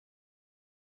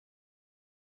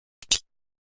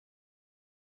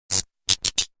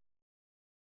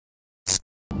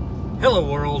Hello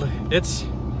world, it's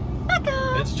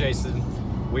Becca. It's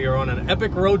Jason. We are on an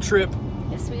epic road trip.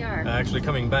 Yes, we are. Actually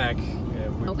coming back.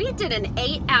 We did an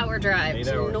 8-hour drive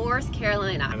to North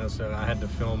Carolina. I know, so I had to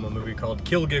film a movie called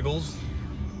Kill Giggles,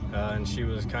 and she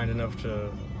was kind enough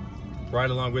to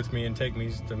ride along with me and take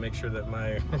me to make sure that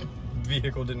my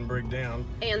vehicle didn't break down.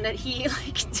 And that he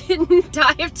didn't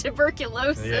die of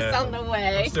tuberculosis on the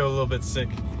way. I'm still a little bit sick.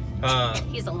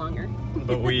 He's a longer.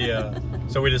 But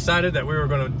so we decided that we were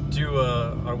going to do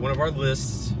one of our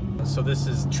lists. So this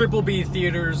is Triple B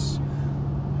Theaters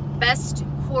Best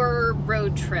Horror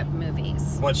Road Trip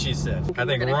Movies. What she said. I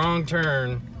think Wrong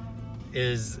Turn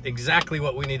is exactly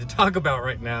what we need to talk about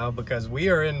right now, because we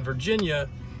are in Virginia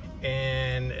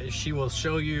and she will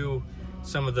show you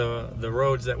some of the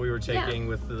roads that we were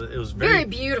taking. It was very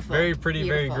beautiful, very pretty,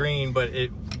 very green, but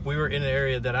we were in an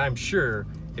area that I'm sure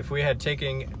if we had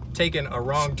taken a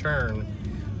wrong turn,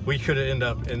 we could have ended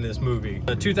up in this movie.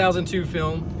 A 2002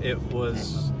 film. It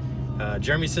was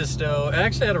Jeremy Sisto. It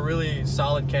actually had a really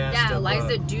solid cast. Yeah,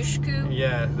 Eliza Dushku.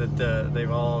 Yeah, that they've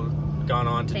all gone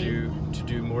on to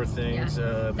do more things.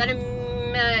 Yeah. That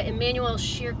Emmanuel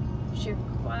Shirqui,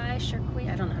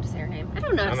 I don't know how to say her name. I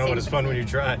don't know what it's fun when you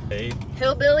try. Hey.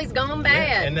 Hillbilly's gone bad.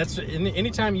 Yeah, and that's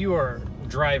anytime you are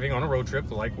driving on a road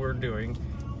trip like we're doing,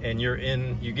 and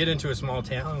you get into a small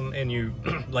town and you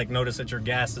notice that your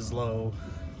gas is low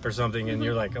or something, and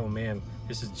you're like, oh man,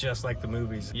 this is just like the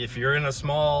movies. If you're in a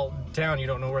small town, you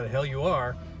don't know where the hell you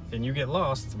are, and you get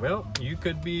lost, well, you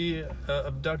could be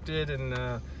abducted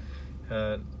and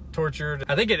tortured.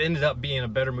 I think it ended up being a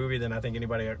better movie than I think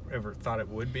anybody ever thought it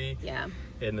would be. Yeah.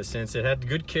 In the sense it had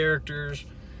good characters,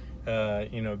 good. I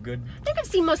think I've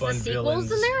seen most of the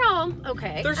sequels, and they're all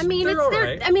okay. I mean,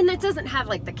 right. I mean, it doesn't have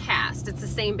the cast. It's the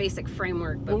same basic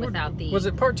framework, but without the. Was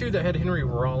it part 2 that had Henry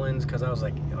Rollins? Because I was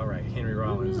like, all right, Henry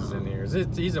Rollins is in here.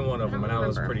 He's in one of them, and I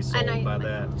was pretty sold by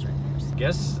that.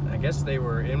 I guess they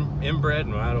were inbred,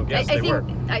 and I don't guess they were.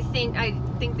 I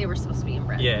think they were supposed to be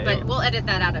inbred. Yeah, but we'll edit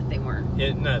that out if they weren't.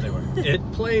 No, they weren't.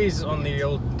 It plays on the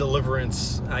old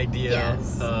Deliverance idea.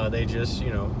 Yes. They just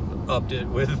upped it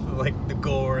with the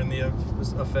gore and the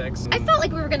effects. I felt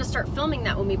like we were going to start filming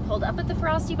that when we pulled up at the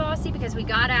Frosty Bossy, because we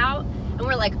got out and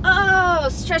we're like, oh,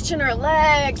 stretching our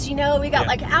legs, we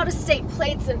got out of state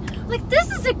plates, and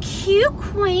this is a cute,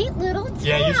 quaint little town.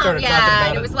 Yeah, you started talking about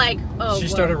and it was like, oh, she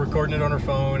started recording it on her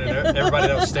phone, and everybody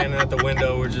that was standing at the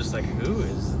window were just like, who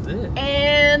is this?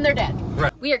 And they're dead.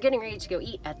 Right. We are getting ready to go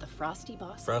eat at the Frosty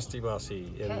Bossy. Frosty Bossy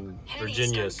in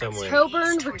Virginia somewhere.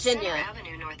 Coburn, Virginia.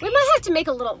 We might have to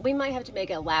make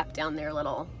a lap down their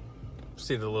little.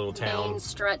 See the little town. Main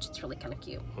stretch. It's really kind of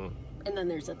cute. And then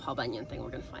there's a Paul Bunyan thing. We're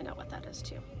going to find out what that is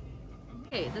too.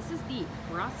 Okay, this is the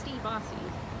Frosty Bossy.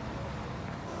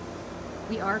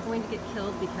 We are going to get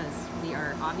killed because we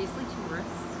are obviously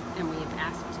tourists, and we have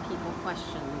asked people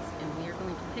questions, and we are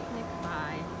going to picnic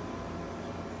by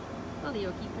the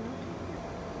Okie Pinocchio.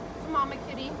 Mama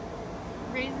Kitty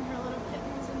raising her little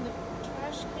kittens in the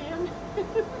trash can.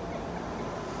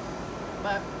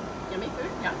 But yummy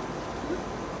food, yeah.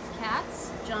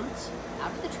 Cats jumped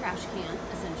out of the trash can,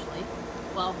 essentially.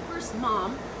 Well, first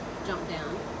Mom jumped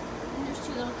down, and there's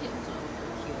 2 little kittens. Oh,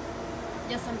 they're cute.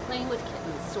 Yes, I'm playing with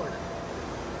kittens, sort of.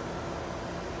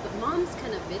 But Mom's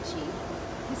kind of bitchy.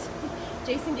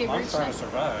 Jason gave her Mom's trying to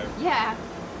survive. Yeah.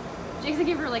 Jason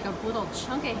gave her a little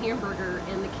chunk of hamburger,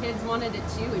 and the kids wanted it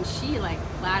too, and she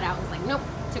flat out was like, nope,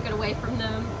 took it away from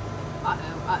them.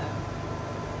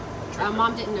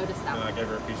 Mom didn't notice that one. I gave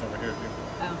her a piece over here too.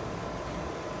 Oh.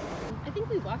 I think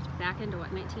we walked back into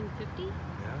 1950? Yeah.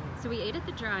 So we ate at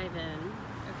the drive-in,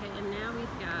 okay, and now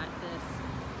we've got this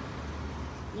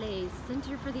Lay's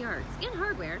Center for the Arts and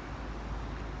Hardware.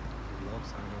 Love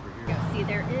sign over here. See,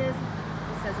 it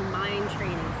says Mine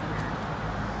Training Center.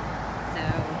 So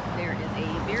there is a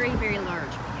very, very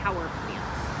large power plant.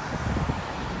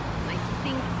 And I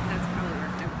think that's probably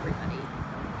where everybody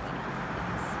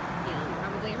is. And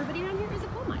probably everybody around here is a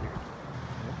coal miner.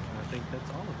 I think that's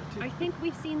all of it too. I think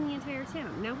we've seen the entire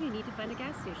town. Now we need to find a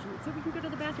gas station so we can go to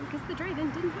the bathroom, because the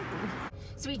drive-in didn't have one.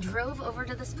 So we drove over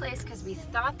to this place because we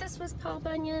thought this was Paul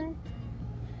Bunyan.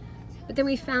 But then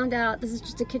we found out this is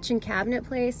just a kitchen cabinet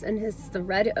place, and the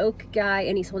red oak guy,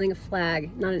 and he's holding a flag,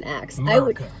 not an axe.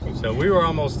 So we were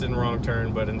almost in Wrong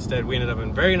Turn, but instead we ended up in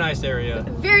a very nice area.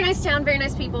 Very nice town, very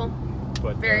nice people.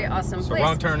 But, very awesome place. So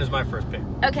Wrong Turn is my first pick.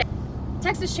 Okay,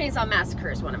 Texas Chainsaw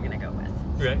Massacre is what I'm gonna go with.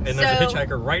 Right, and there's a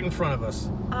hitchhiker right in front of us.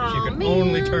 Oh, you can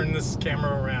only turn this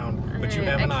camera around, but you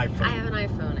have an iPhone. I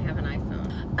have an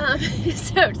iPhone.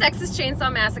 So Texas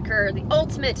Chainsaw Massacre, the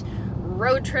ultimate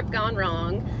road trip gone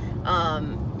wrong.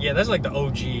 Yeah, that's like the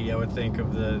OG, I would think,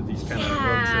 of these kind of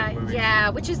road trip movies. Yeah,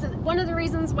 which is one of the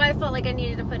reasons why I felt like I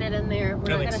needed to put it in there. We're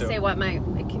not going to say what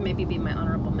it can maybe be my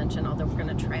honorable mention, although we're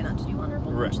going to try not to do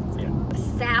honorable mentions.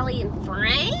 Yeah. Sally and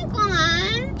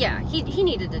Franklin. Yeah, he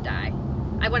needed to die.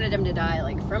 I wanted him to die,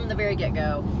 like, from the very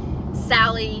get-go.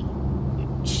 Sally,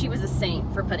 she was a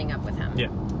saint for putting up with him. Yeah.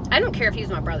 I don't care if he's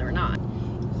my brother or not.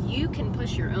 You can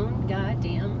push your own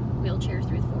goddamn wheelchair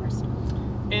through the forest.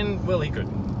 And, well, he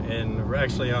couldn't. And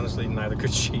actually, honestly, neither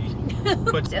could she.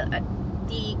 But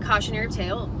the cautionary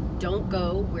tale, don't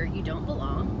go where you don't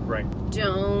belong. Right.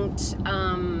 Don't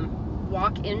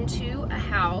walk into a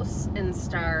house and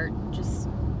start just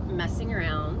messing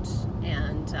around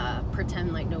and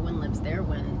pretend like no one lives there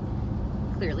when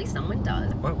clearly someone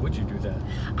does. Why would you do that?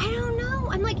 I don't know.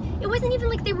 I'm like, it wasn't even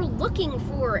like they were looking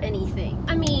for anything.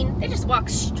 I mean, they just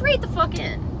walked straight the fuck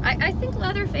in. I think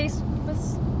Leatherface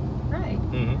was right.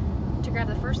 Mm-hmm. To grab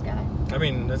the first guy. I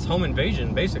mean, that's home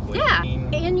invasion, basically. Yeah, I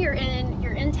mean, and you're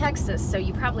in Texas, so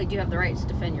you probably do have the right to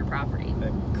defend your property.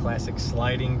 That classic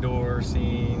sliding door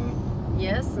scene.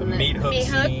 Yes, and the meat hook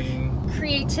scene.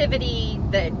 Creativity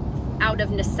that out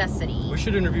of necessity. We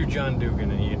should interview John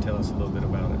Dugan, and he can tell us a little bit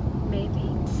about it. Maybe.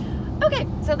 Okay,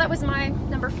 so that was my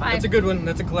number 5. That's a good one.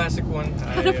 That's a classic one.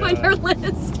 Gotta find our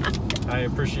list. I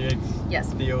appreciate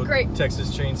the old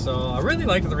Texas Chainsaw. I really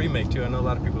liked the remake too. I know a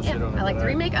lot of people shit on it. I like the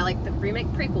remake. I like the remake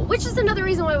prequel, which is another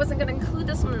reason why I wasn't going to include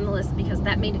this one in the list, because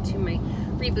that made it to my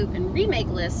reboot and remake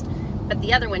list. But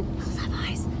the other one, Hills Have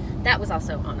Eyes, that was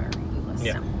also on our reboot list.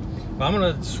 Yeah. So. Well, I'm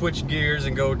going to switch gears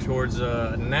and go towards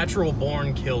Natural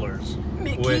Born Killers.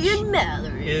 Mickey and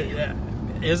Mallory. It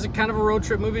is kind of a road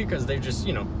trip movie because they just,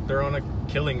 they're on a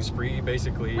killing spree,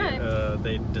 basically. Right.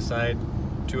 They decide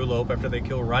to elope after they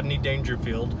kill Rodney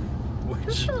Dangerfield.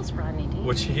 Who kills Rodney Dangerfield?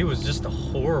 Which he was just a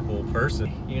horrible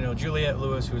person. Juliette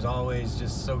Lewis, who's always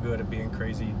just so good at being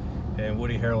crazy, and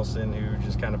Woody Harrelson, who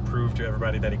just kind of proved to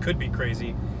everybody that he could be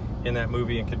crazy in that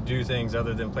movie and could do things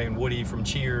other than playing Woody from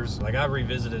Cheers. Like, I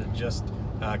revisited it just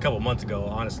a couple months ago,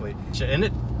 honestly.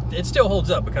 And it still holds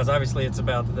up because obviously it's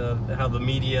about how the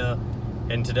media,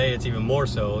 and today it's even more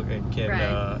so, it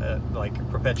can like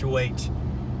perpetuate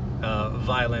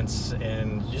violence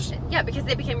and just because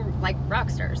they became like rock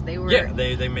stars. They were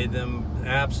they made them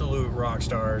absolute rock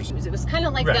stars. It was kind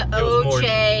of like the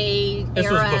OJ this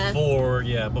era. was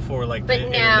before like but the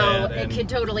now internet it could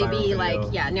totally be video.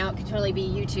 Like now it could totally be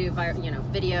YouTube,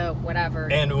 video,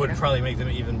 whatever, and it would probably make them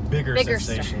even bigger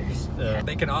sensations. Yeah.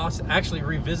 They can also actually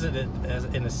revisit it as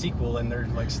in a sequel, and they're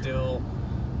like still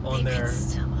on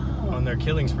their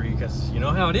killing spree, because you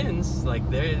know how it ends. Like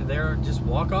they're just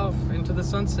walk off into the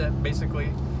sunset,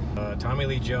 basically. Tommy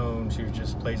Lee Jones, who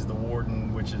just plays the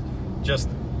warden, which is just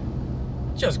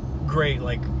great,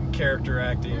 like character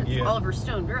acting. It's Oliver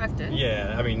Stone directed.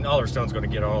 Yeah, I mean Oliver Stone's going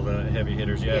to get all the heavy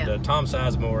hitters. You had Tom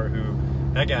Sizemore, who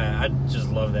that guy, I just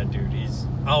love that dude. He's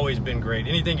always been great.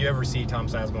 Anything you ever see Tom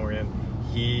Sizemore in,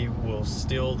 he will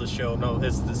steal the show. No,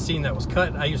 it's the scene that was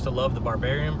cut. I used to love the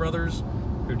Barbarian Brothers,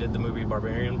 who did the movie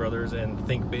Barbarian Brothers and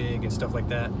Think Big and stuff like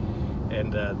that,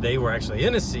 and they were actually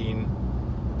in a scene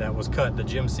that was cut, the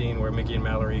gym scene where Mickey and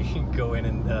Mallory go in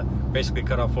and basically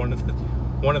cut off one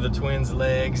of the twins'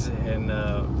 legs, and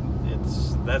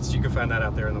you can find that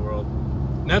out there in the world.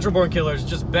 Natural Born Killers,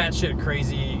 just batshit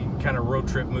crazy kind of road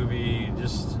trip movie,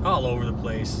 just all over the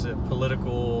place,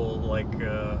 political, like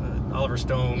Oliver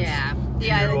Stone's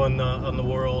view on the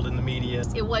world and the media.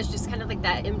 It was just kind of like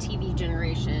that MTV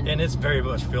generation, and it's very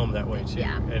much filmed that way too.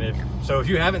 Yeah. And if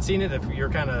you haven't seen it, if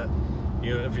you're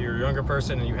if you're a younger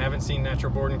person and you haven't seen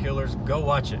Natural Born Killers, go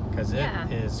watch it, because it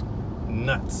is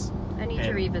nuts. I need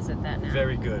to revisit that now.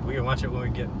 Very good. We can watch it when we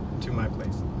get to my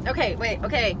place. Okay, wait.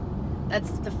 Okay,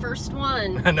 that's the first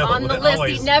one on the list.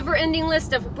 Always. The never-ending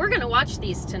list of we're gonna watch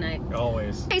these tonight.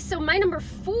 Always. Okay, so my number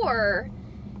 4,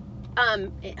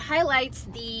 it highlights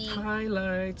the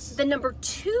number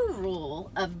 2 rule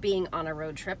of being on a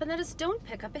road trip, and that is don't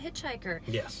pick up a hitchhiker.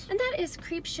 Yes. And that is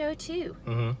Creepshow 2.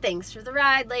 Mm-hmm. Thanks for the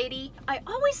ride, lady. I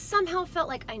always somehow felt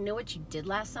like I Know What You Did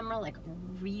Last Summer, like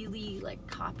really like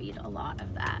copied a lot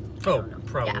of that. Oh,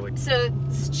 probably. Yeah. So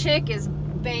this chick is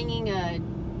banging a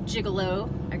gigolo,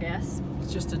 I guess.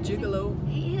 It's just a gigolo.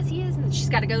 He is. And she's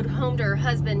got to go home to her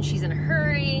husband. She's in a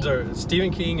hurry.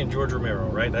 Stephen King and George Romero,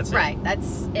 right? That's it. Right,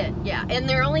 that's it, yeah. And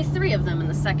there are only 3 of them in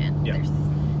the second. Yeah.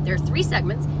 There are 3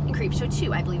 segments in Creepshow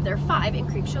 2. I believe there are 5 in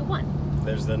Creepshow 1.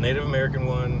 There's the Native American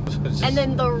one. And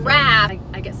then the raft.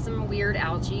 I get some weird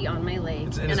algae on my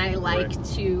leg. And I like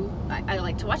to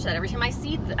watch that. Every time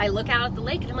I look out at the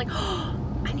lake and I'm like, oh,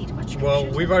 I need to watch Well,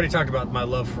 we've already talked about my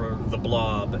love for The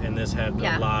Blob, and this had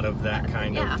a lot of that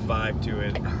kind of vibe to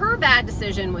it. Her bad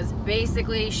decision was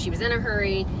basically she was in a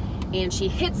hurry, and she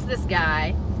hits this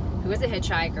guy who was a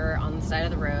hitchhiker on the side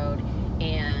of the road,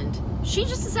 and she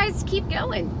just decides to keep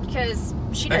going because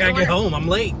she doesn't I gotta get home. I'm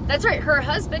late. That's right. Her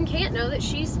husband can't know that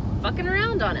she's fucking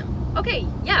around on him. Okay,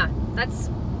 yeah, that's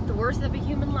the worth of a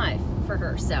human life for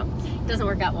her. So it doesn't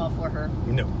work out well for her.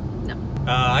 No. No.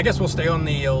 I guess we'll stay on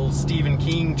the old Stephen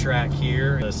King track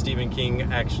here. Stephen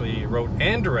King actually wrote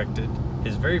and directed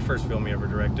his very first film he ever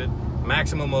directed,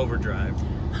 Maximum Overdrive.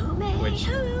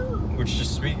 Which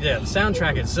just speaks, the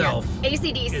soundtrack itself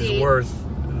AC/DC is worth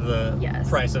the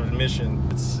price of admission.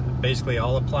 It's basically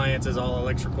all appliances, all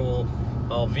electrical,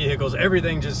 all vehicles,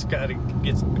 everything just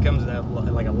becomes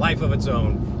like a life of its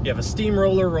own. You have a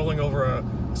steamroller rolling over a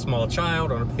small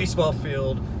child on a baseball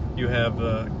field. You have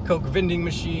Coke vending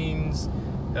machines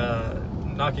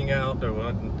knocking out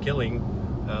or killing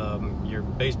your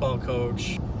baseball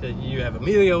coach. You have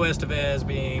Emilio Estevez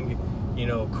being, you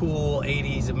know, cool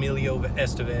 80s Emilio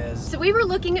Estevez. So we were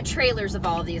looking at trailers of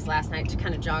all of these last night to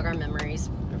kind of jog our memories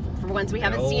for ones we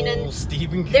haven't seen. And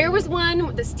Stephen King. There was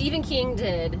one that Stephen King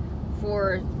did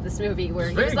for this movie where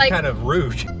he was like kind of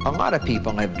rude. A lot of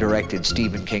people have directed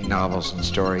Stephen King novels and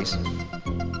stories.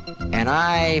 And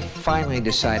I finally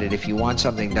decided if you want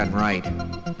something done right,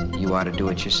 you ought to do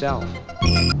it yourself.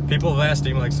 People have asked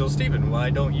him, like, so Stephen, why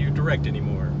don't you direct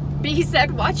anymore? But he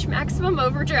said, watch Maximum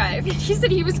Overdrive. He said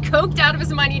he was coked out of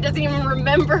his mind. He doesn't even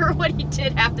remember what he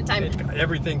did half the time.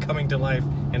 Everything coming to life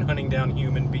and hunting down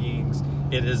human beings.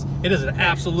 It is an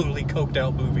absolutely coked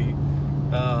out movie.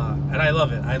 And I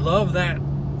love it. I love that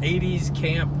 80s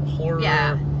camp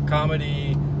horror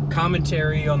comedy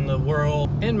commentary on the world,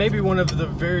 and maybe one of the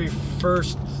very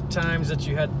first times that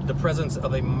you had the presence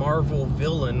of a Marvel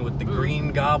villain with the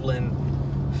Green Goblin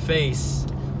face,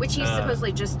 which he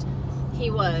supposedly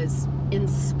he was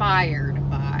inspired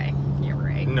by. You're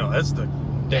right. No, that's the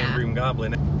damn Green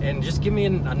Goblin. And just give me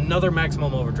another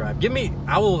Maximum Overdrive.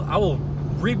 I will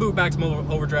reboot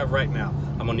Maximum Overdrive right now.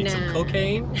 I'm gonna need some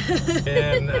cocaine,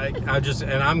 and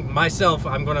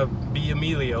I'm gonna be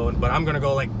Emilio, but I'm gonna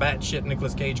go like batshit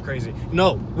Nicolas Cage crazy.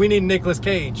 No, we need Nicolas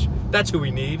Cage. That's who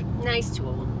we need. Nice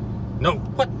tool. No,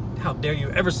 what? How dare you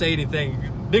ever say anything?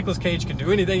 Nicolas Cage can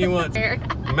do anything he wants.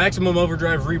 Maximum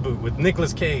Overdrive reboot with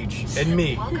Nicolas Cage and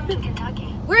me. Welcome to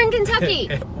Kentucky. We're in Kentucky.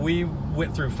 We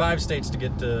went through 5 states to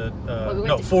get to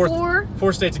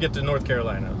four states to get to North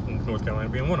Carolina. North Carolina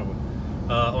being one of them.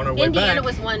 On our way back, Indiana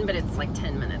was one, but it's like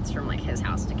 10 minutes from like his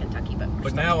house to Kentucky.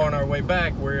 But now on our way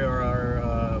back,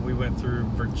 we went through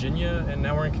Virginia, and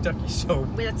now we're in Kentucky. So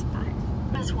that's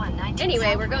 5.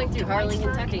 Anyway, we're going through Harlan,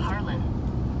 Kentucky.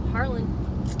 Harlan.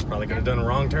 Probably could have done a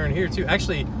wrong turn here too.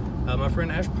 Actually, my friend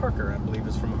Ash Parker, I believe,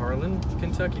 is from Harlan,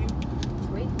 Kentucky.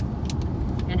 Sweet.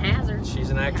 And Hazzard. She's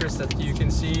an actress that you can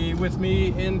see with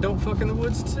me in Don't Fuck in the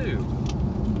Woods too.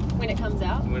 When it comes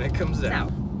out. When it comes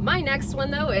out. My next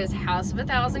one, though, is House of a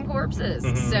Thousand Corpses.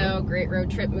 So, great road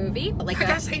trip movie. Like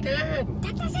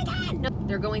No,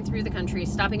 they're going through the country,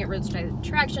 stopping at roadside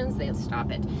attractions. They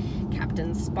stop at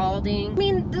Captain Spaulding. I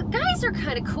mean, the guys are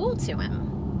kind of cool to him.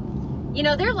 You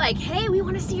know, they're like, hey, we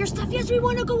want to see your stuff. Yes, we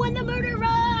want to go on the murder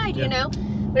ride, you know?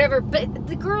 Whatever. But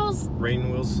the girls...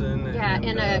 Rainn Wilson.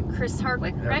 And Chris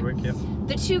Hardwick, right? Yep.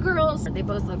 The 2 girls, they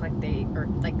both look like they are,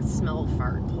 like, smell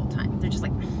fart the whole time. They're just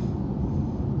like...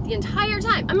 the entire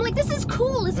time. I'm like, this is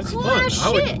cool. It's cool ass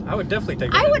shit. I would definitely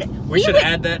take that. We should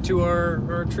add that to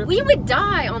our trip. We would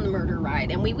die on the murder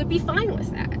ride, and we would be fine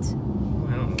with that.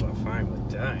 I don't know about fine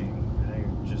with dying.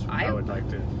 I would like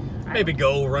to maybe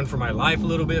go run for my life a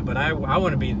little bit, but I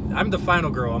want to be. I'm the final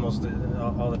girl almost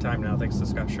all the time now, thanks to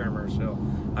Scott Shermer. So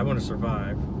I want to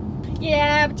survive.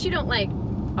 Yeah, but you don't like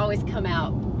always come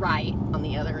out right on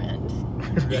the other end.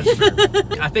 That's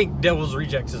true. I think Devil's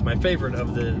Rejects is my favorite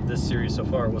of this series so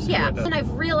far. We'll see and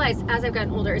I've realized as I've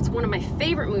gotten older, it's one of my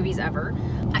favorite movies ever.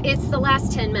 It's the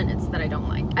last 10 minutes that I don't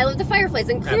like. I love The Fireflies,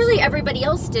 and clearly everybody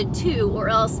else did too, or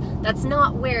else that's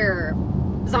not where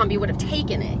Zombie would have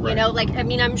taken it. You know, like, I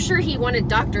mean, I'm sure he wanted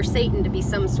Dr. Satan to be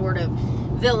some sort of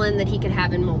villain that he could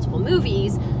have in multiple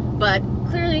movies, but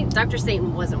clearly Dr.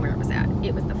 Satan wasn't where it was at.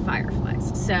 It was The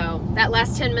Fireflies. So that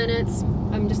last 10 minutes,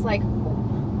 I'm just like,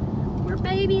 we're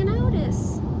Baby and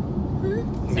Otis. Huh?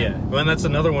 So. Yeah, well, and that's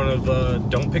another one of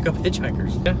Don't Pick Up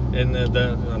Hitchhikers. Yeah, and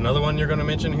another one you're going to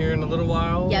mention here in a little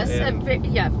while. Yes,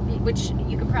 which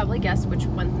you could probably guess which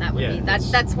one that would be.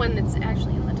 That's one that's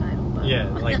actually in the title. But. Yeah,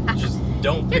 like just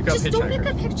don't pick up hitchhikers. Don't pick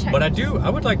up hitchhikers. But I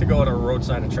would like to go on a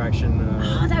roadside attraction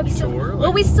that'd be tour. So,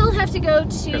 well, we still have to go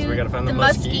to we gotta find the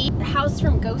Muskie, the house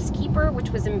from Ghost Keeper,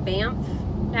 which was in Banff.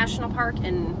 National Park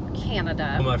in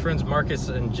Canada. Well, my friends Marcus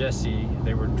and Jesse,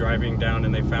 they were driving down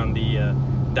and they found the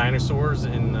dinosaurs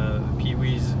in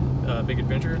Pee-wee's Big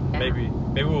Adventure. Yeah.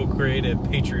 Maybe we'll create a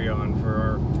Patreon for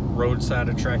our roadside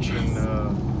attraction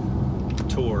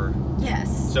tour.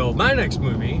 Yes. So my next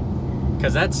movie,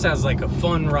 because that sounds like a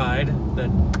fun ride,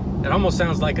 it almost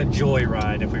sounds like a joy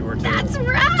ride if we were to. That's to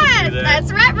right. do that.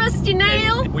 That's right, Rusty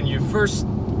Nail. And when you first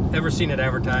ever seen it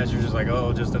advertised, you're just like,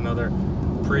 oh, just another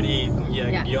pretty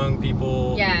young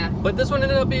people. Yeah. But this one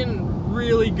ended up being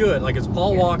really good. Like, it's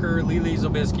Paul Walker, Lily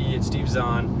Zobisky, and Steve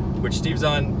Zahn. Which Steve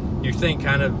Zahn, you think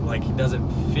kind of like he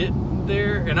doesn't fit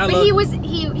there, and But he was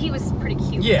pretty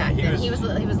cute. Yeah, back he then. was. He was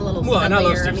a little. Well, and I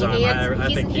love studlier. Steve Zahn.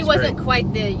 I think he wasn't great.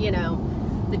 quite the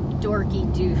the dorky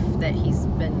doof that he's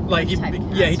been. Like he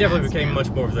definitely became now. much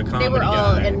more of the comedy They were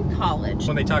all guy. in college.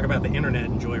 When they talk about the internet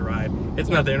and Joyride, it's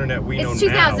not the internet we know It's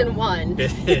now. 2001.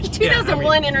 It's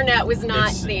 2001 internet was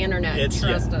not the internet.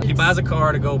 Trust us. He buys a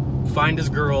car to go find his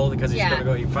girl because he's Yeah. gonna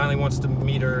go. He finally wants to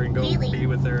meet her and go be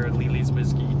with her. And Lily's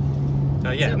Biscuit.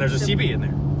 And there's a CB in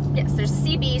there. Yes, there's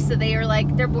CB, so they are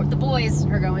like the boys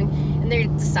are going, and they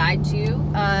decide to.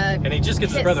 And he just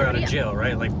gets his hit brother out of somebody up. jail,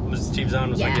 right? Like Steve Zahn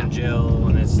was like Yeah. in jail,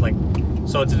 and it's like,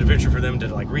 so it's an adventure for them to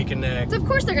like reconnect. So of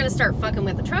course they're gonna start fucking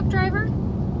with the truck driver,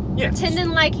 Yeah.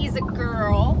 pretending like he's a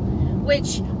girl,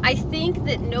 which I think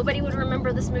that nobody would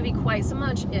remember this movie quite so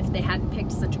much if they hadn't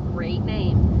picked such a great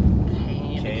name.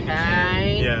 Candy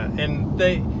Cane. Yeah, and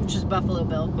they, Which is Buffalo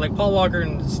Bill. like Paul Walker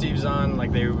and Steve Zahn,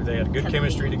 like they had good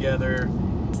chemistry together.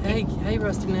 Hey,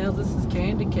 Rusty Nails, this is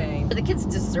Candy Cane. The kids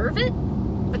deserve it,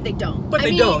 but they don't. But they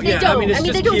mean, don't, They yeah. don't. I mean, it's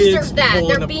just they don't kids deserve that. pulling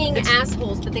They're up- being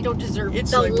assholes, but they don't deserve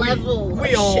It's the like level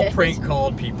we of all shit. prank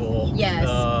called people. Yes.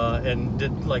 And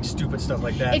did like stupid stuff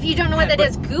like that. If you don't know what that But-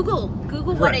 is, Google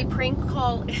what Right. a prank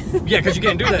call is. Yeah, because you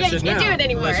can't do that Yeah, shit you now. can't do it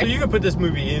anywhere. So you can put this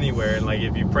movie anywhere, and like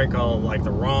if you prank call like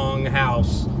the wrong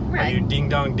house, Right. or you ding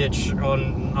dong ditch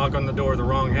knock on the door of the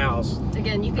wrong house.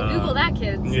 Again, you can Google that,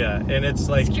 kids. Yeah, and it's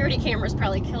like Security cameras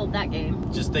probably killed that game.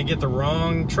 just they get the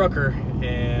wrong trucker,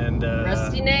 and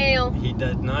Rusty Nail. he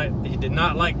did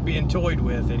not like being toyed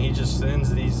with, and he just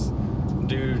sends these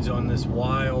dudes on this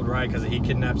wild ride because he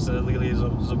kidnaps Lily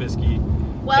Zobisky.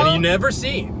 Well, and you never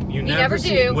see him. You never see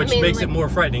do. him, which I mean, makes like, it more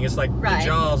frightening. It's like Right. the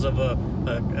jaws of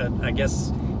I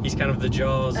guess he's kind of the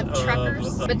jaws of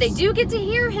truckers. of- But they do get to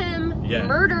hear him Yeah.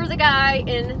 murder the guy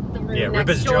in the room rip next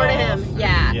his door jaw to him. off.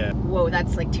 Yeah. Yeah. Whoa,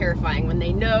 that's like terrifying when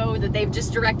they know that they've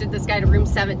just directed this guy to room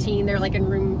 17. They're like in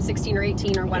room 16 or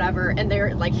 18 or whatever, and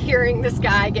they're like hearing this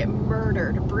guy get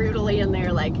murdered brutally, and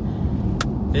they're like,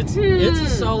 It's a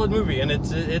solid movie, and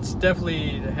it's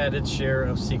definitely had its share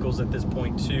of sequels at this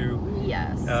point too.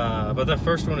 yes. But the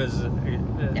first one is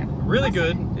really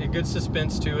good. A good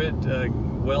suspense to it.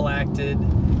 Well acted.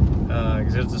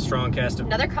 Because it's a strong cast of.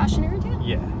 Another cautionary tale.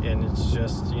 Yeah, and it's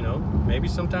just maybe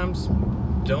sometimes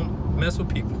don't mess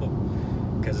with people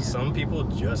because some people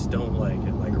just don't like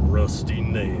it, like Rusty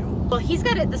Nail. Well, he's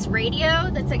got this radio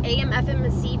that's like AM, FM,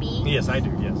 and CB. Yes, I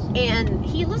do. Yes. And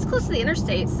he lives close to the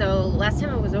interstate, so last time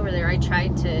I was over there, I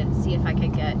tried to see if I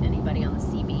could get anybody on the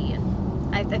CB,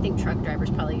 and I think truck drivers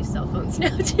probably use cell phones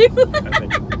now too.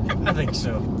 I think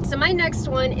so. So my next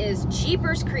one is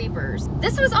Jeepers Creepers.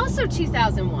 This was also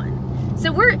 2001.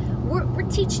 So we're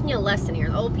teaching you a lesson here.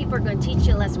 The old people are going to teach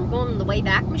you a lesson. We're going on the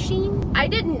Wayback Machine. I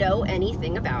didn't know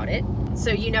anything about it,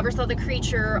 so you never saw the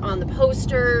creature on the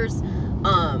posters.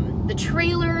 The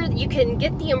trailer, you can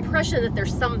get the impression that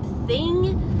there's something,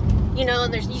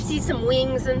 and you see some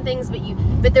wings and things,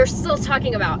 but they're still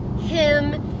talking about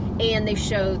him, and they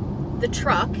show the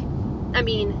truck. I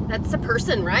mean, that's a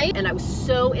person, right? And I was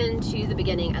so into the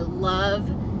beginning. I love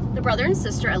the brother and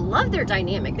sister. I love their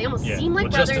dynamic. They almost seem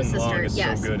like brother and sister. Long is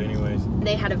so good anyways.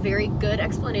 They had a very good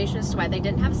explanation as to why they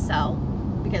didn't have a cell,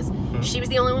 because she was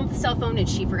the only one with a cell phone and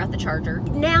she forgot the charger.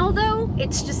 Now though,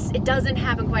 it doesn't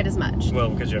happen quite as much. Well,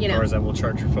 because you have cars that will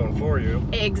charge your phone for you.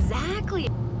 Exactly.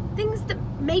 Things that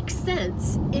make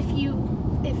sense if you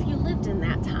lived in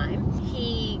that time.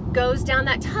 He goes down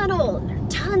that tunnel and there are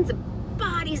tons of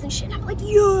bodies and shit, and I'm like,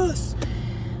 yes!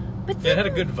 But then, it had a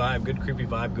good vibe, good creepy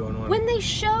vibe going on. when they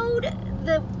showed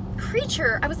the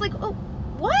creature, I was like, oh,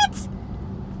 what?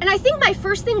 And I think my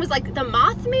first thing was like, the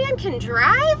Mothman can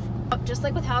drive? Just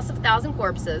like with House of a Thousand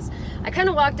Corpses, I kind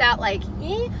of walked out like,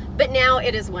 eh, but now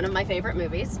it is one of my favorite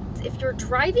movies. If you're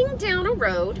driving down a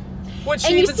road and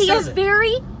you see a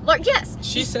very large, yes.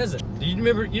 She says it. Do you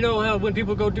remember, how when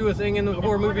people go do a thing in a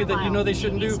horror movie that they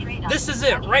shouldn't do? This is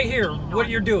it, right here, what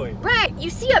you're doing. Right, you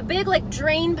see a big like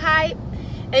drain pipe,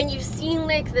 and you've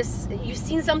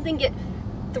seen something get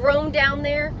thrown down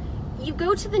there. You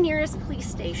go to the nearest police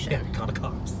station. Yeah, call the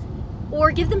cops.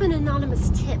 Or give them an anonymous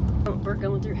tip. We're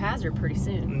going through Hazzard pretty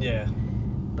soon. Yeah.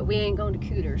 But we ain't going to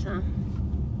Cooters, huh?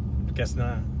 Guess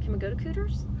not. Can we go to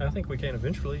Cooters? I think we can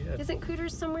eventually. Yeah. Isn't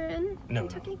Cooters somewhere in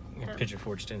Kentucky? No. Pigeon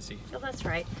Forge, Tennessee. Oh, that's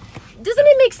right. Doesn't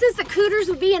it make sense that Cooters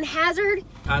would be in Hazard?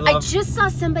 I just saw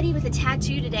somebody with a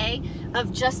tattoo today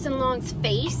of Justin Long's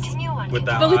face.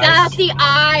 Without but without the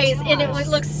eyes, and it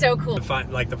looks so cool.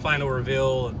 Like the final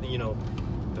reveal, you know,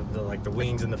 like the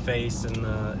wings and the face,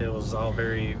 and it was all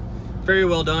very, very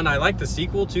well done. I like the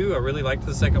sequel too. I really liked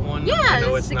the second one. Yeah, I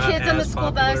know it's the not kids on the as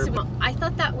school popular, bus. I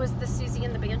thought that was the Susie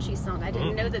and the Banshee song. I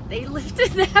didn't know that they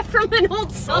lifted that from an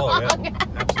old song. Oh yeah,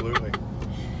 absolutely.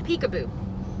 Peekaboo,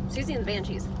 Susie and the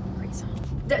Banshees, great song.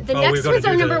 The next one's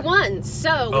our number one,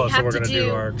 so we have we're to gonna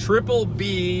do our Triple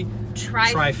B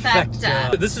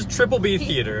trifecta. This is Triple B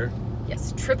theater.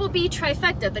 Yes, Triple B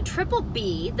trifecta. The Triple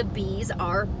B, the B's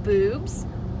are boobs,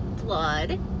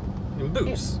 blood, and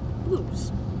booze.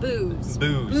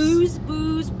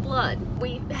 Booze, blood.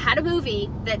 We had a movie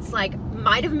that's like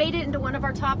might have made it into one of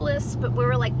our top lists, but we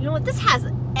were like, you know what? This has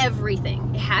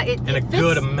everything. It fits,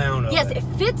 good amount of it. Yes, it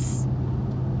fits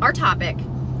our topic,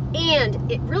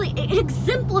 and it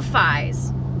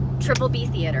exemplifies Triple B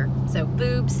theater. So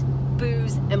boobs,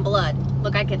 booze, and blood.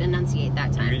 Look, I could enunciate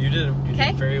that time. You did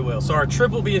very well. So our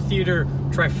Triple B theater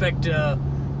trifecta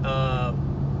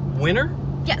winner.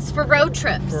 Yes, for road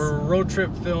trips. For road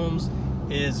trip films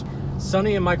is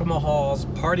Sonny and Michael Mulhall's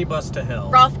Party Bus to Hell.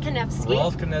 Rolf Konevsky.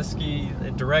 Rolf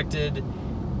Konevsky directed.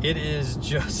 It is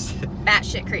just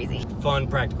batshit crazy. Fun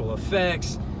practical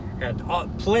effects. Had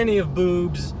plenty of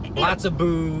boobs, lots of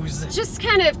booze. Just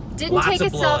kind of didn't take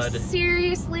itself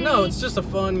seriously. No, it's just a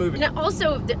fun movie. Now,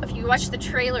 also, if you watch the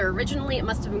trailer, originally it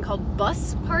must have been called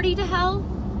Bus Party to Hell.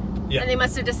 Yeah. And they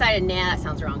must have decided, nah, that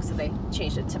sounds wrong, so they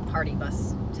changed it to Party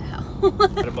Bus to Hell.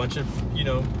 Had a bunch of,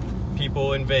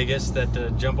 people in Vegas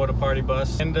that jump on a party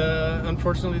bus, and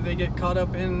unfortunately they get caught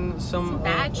up in some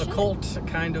occult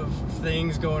kind of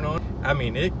things going on. I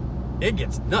mean, it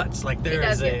gets nuts. Like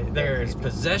there's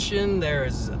possession,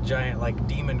 there's a giant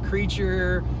demon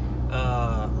creature,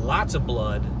 lots of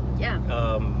blood. Yeah.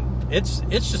 It's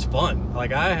just fun.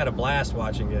 Like I had a blast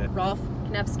watching it. Rolf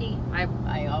Konevsky,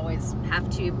 I always have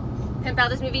to pimp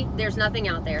out this movie. There's nothing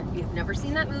out there. If you've never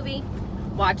seen that movie,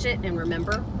 watch it and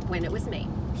remember when it was made.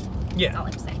 Yeah. That's all I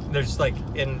have to say. There's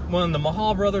the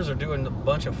Mulhall brothers are doing a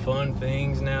bunch of fun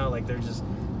things now. Like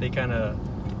they kind of,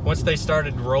 once they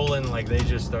started rolling, they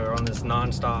just are on this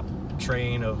non-stop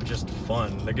train of just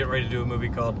fun. They're getting ready to do a movie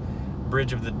called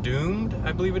Bridge of the Doomed,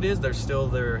 I believe it is. There's still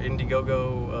their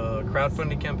Indiegogo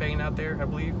crowdfunding campaign out there, I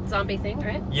believe. Zombie thing,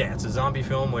 right? Yeah, it's a zombie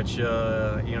film, which,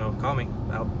 call me.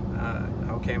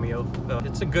 I'll cameo.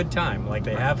 It's a good time.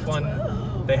 They have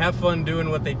fun. They have fun doing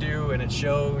what they do, and it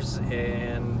shows,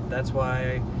 and that's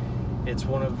why it's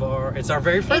our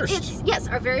very first. Yes,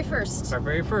 our very first. Our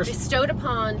very first. Bestowed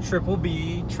upon Triple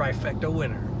B trifecta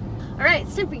winner. All right,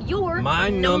 it's time for your my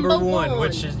number one,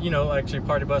 which is, actually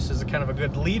Party Bus is kind of a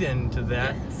good lead-in to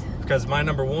that, because my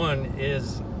number one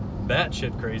is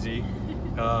batshit crazy,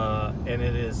 and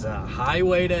it is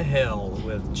Highway to Hell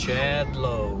with Chad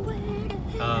Lowe,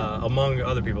 among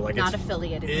other people. Not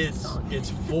affiliated with the song. It's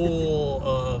full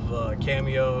of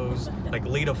cameos.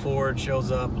 Lita Ford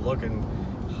shows up looking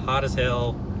hot as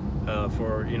hell.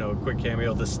 For a quick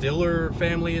cameo. The Stiller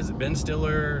family is Ben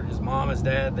Stiller, his mom, his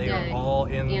dad. They are all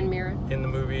in the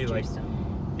movie.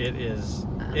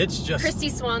 It's just Christy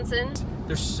Swanson.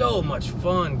 There's so much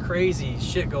fun, crazy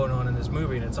shit going on in this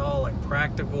movie, and it's all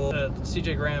practical.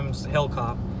 C.J. Graham's Hell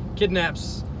Cop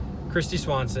kidnaps Christy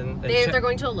Swanson. They're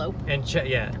going to elope. And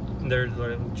they're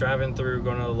driving through,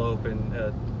 going to elope,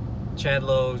 and Chad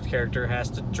Lowe's character has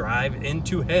to drive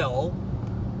into hell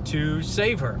to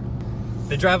save her.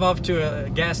 They drive off to a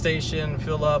gas station,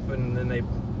 fill up, and then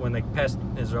when they pass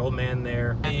his old man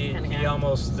there, he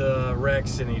almost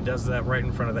wrecks, and he does that right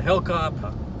in front of the Hell Cop.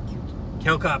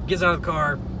 Hell Cop gets out of the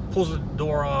car, pulls the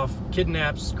door off,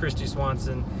 kidnaps Christy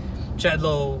Swanson. Chad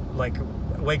Lowe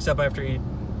wakes up after he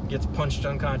gets punched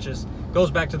unconscious,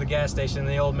 goes back to the gas station, and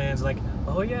the old man's like,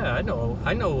 "Oh yeah, I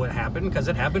know what happened, because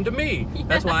it happened to me.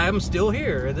 That's why I'm still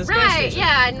here at this gas station.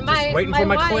 Yeah, and just waiting for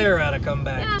my wife, Clara to come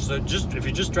back. Yeah. So if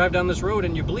you just drive down this road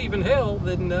and you believe in hell,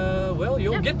 then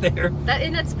you'll get there."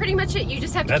 And that's pretty much it. You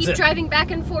just have to keep driving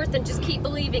back and forth and just keep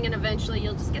believing, and eventually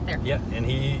you'll just get there. Yeah, and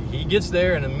he gets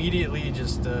there, and immediately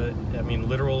just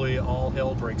literally all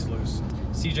hell breaks loose.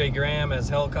 C.J. Graham as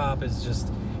Hell Cop is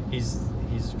just he's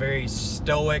very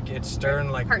stoic. It's stern,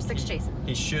 Part 6 Jason.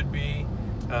 He should be.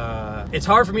 It's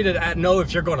hard for me to know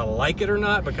if you're going to like it or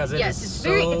not, because it's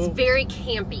very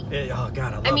campy. Oh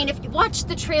God, I love it. If you watch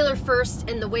the trailer first,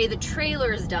 and the way the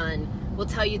trailer is done will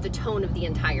tell you the tone of the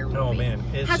entire movie. Oh man,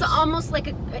 it has almost like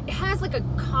it has like a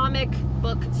comic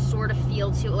book sort of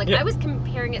feel to it. Like I was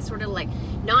comparing it sort of like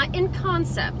not in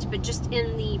concept, but just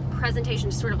in the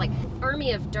presentation, sort of like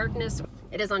Army of Darkness.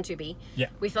 It is on Tubi. Yeah.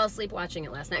 We fell asleep watching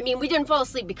it last night. I mean, we didn't fall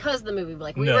asleep because of the movie.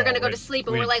 Like we were gonna go to sleep,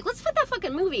 and we're like, let's put that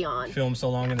fucking movie on. Filmed so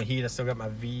long in the heat, I still got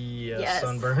my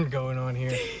sunburn going on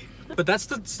here. But that's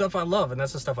the stuff I love, and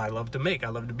that's the stuff I love to make. I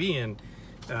love to be in.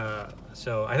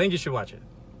 So I think you should watch it.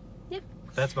 Yeah.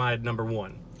 That's my number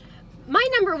one. My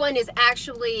number one is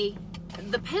actually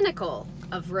the pinnacle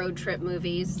of road trip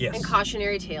movies and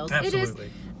cautionary tales. Absolutely. It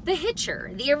is The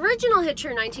Hitcher, the original Hitcher,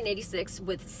 1986,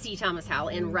 with C. Thomas Howell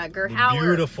and Rutger Hauer.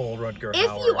 Beautiful Rutger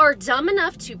Hauer. If you are dumb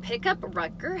enough to pick up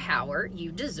Rutger Hauer,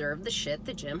 you deserve the shit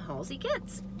that Jim Halsey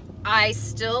gets. I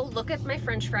still look at my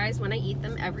French fries when I eat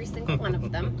them, every single one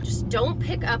of them. Just don't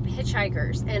pick up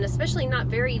hitchhikers, and especially not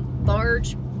very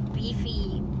large,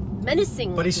 beefy,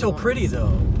 menacing. But he's so pretty,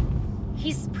 though.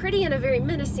 He's pretty in a very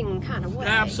menacing kind of way.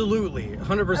 Absolutely.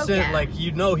 100%, like,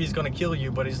 you know he's going to kill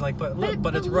you, but he's like, but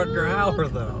it's Rutger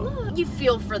Hauer, though. Look. You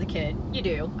feel for the kid. You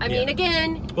do. I mean,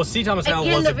 again... Well, C. Thomas Howell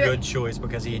was a good choice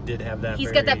because he did have that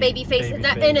He's got that baby face. And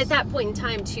at that point in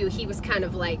time, too, he was kind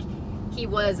of like... He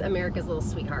was America's little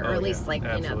sweetheart, or at least, like,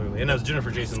 absolutely. You know. And that was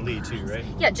Jennifer Jason Leigh, too, right?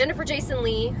 Yeah, Jennifer Jason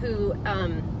Leigh, who,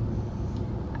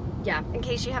 yeah, in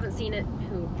case you haven't seen it,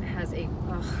 who has a...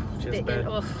 She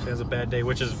has a bad day,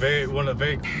 which is a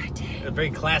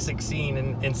very classic scene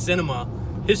in cinema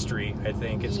history, I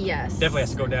think. It's definitely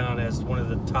has to go down as one of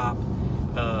the top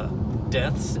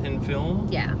deaths in film.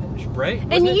 Yeah. Right?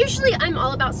 And usually I'm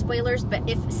all about spoilers, but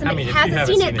if somebody hasn't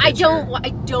seen it, I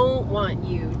don't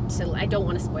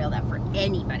want to spoil that for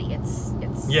anybody. It's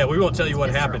yeah, we won't tell you what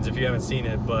happens if you haven't seen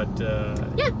it, but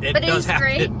it is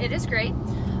great. It is great.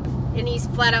 And he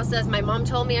flat out says, "My mom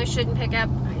told me I shouldn't pick up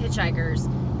hitchhikers,"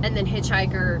 and then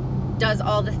Hitchhiker does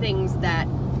all the things that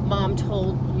mom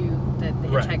told you that the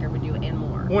hitchhiker would do and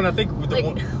more. Well, I think what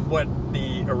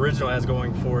the original has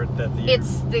going for it, that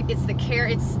it's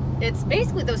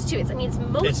basically those two. It's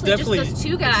mostly just those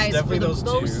two guys for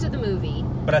most of the movie.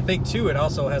 But I think too, it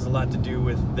also has a lot to do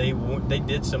with they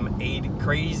did some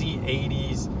crazy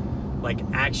 80s like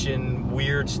action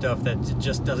weird stuff that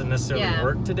just doesn't necessarily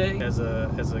work today. As a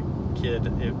kid,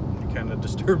 it kind of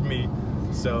disturbed me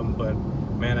some, but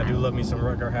man, I do love me some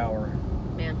Rutger Hauer.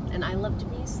 Man, and I loved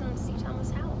me some C.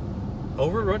 Thomas Howell.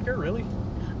 Over Rutger, really?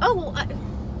 Oh, well,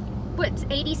 what,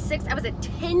 86? I was a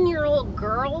 10-year-old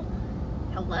girl.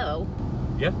 Hello.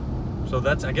 Yeah. So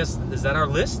that's, I guess, is that our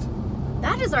list?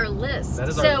 That is our list. That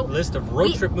is our list of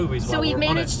road trip movies. So we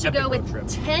managed to go with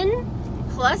 10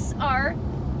 plus our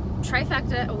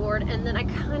trifecta award, and then I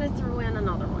kind of threw in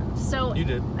another one. So you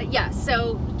did. Yeah,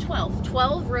 so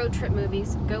 12 road trip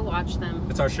movies. Go watch them.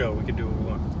 It's our show. We can do what we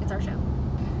want. It's our show.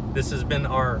 This has been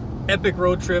our epic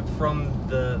road trip from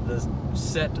the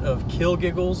set of Kill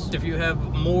Giggles. If you have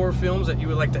more films that you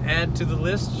would like to add to the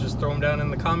list, just throw them down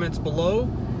in the comments below,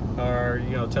 or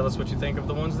tell us what you think of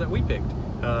the ones that we picked.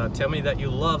 Tell me that you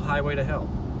love Highway to Hell.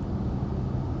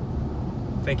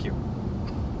 Thank you.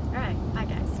 All right, bye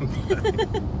guys.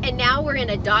 And now we're in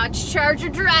a Dodge Charger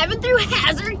driving through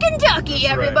Hazzard, Kentucky.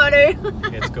 That's everybody.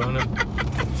 Right. It's going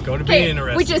to be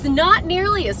interesting. Which is not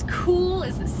nearly as cool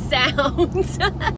as it sounds.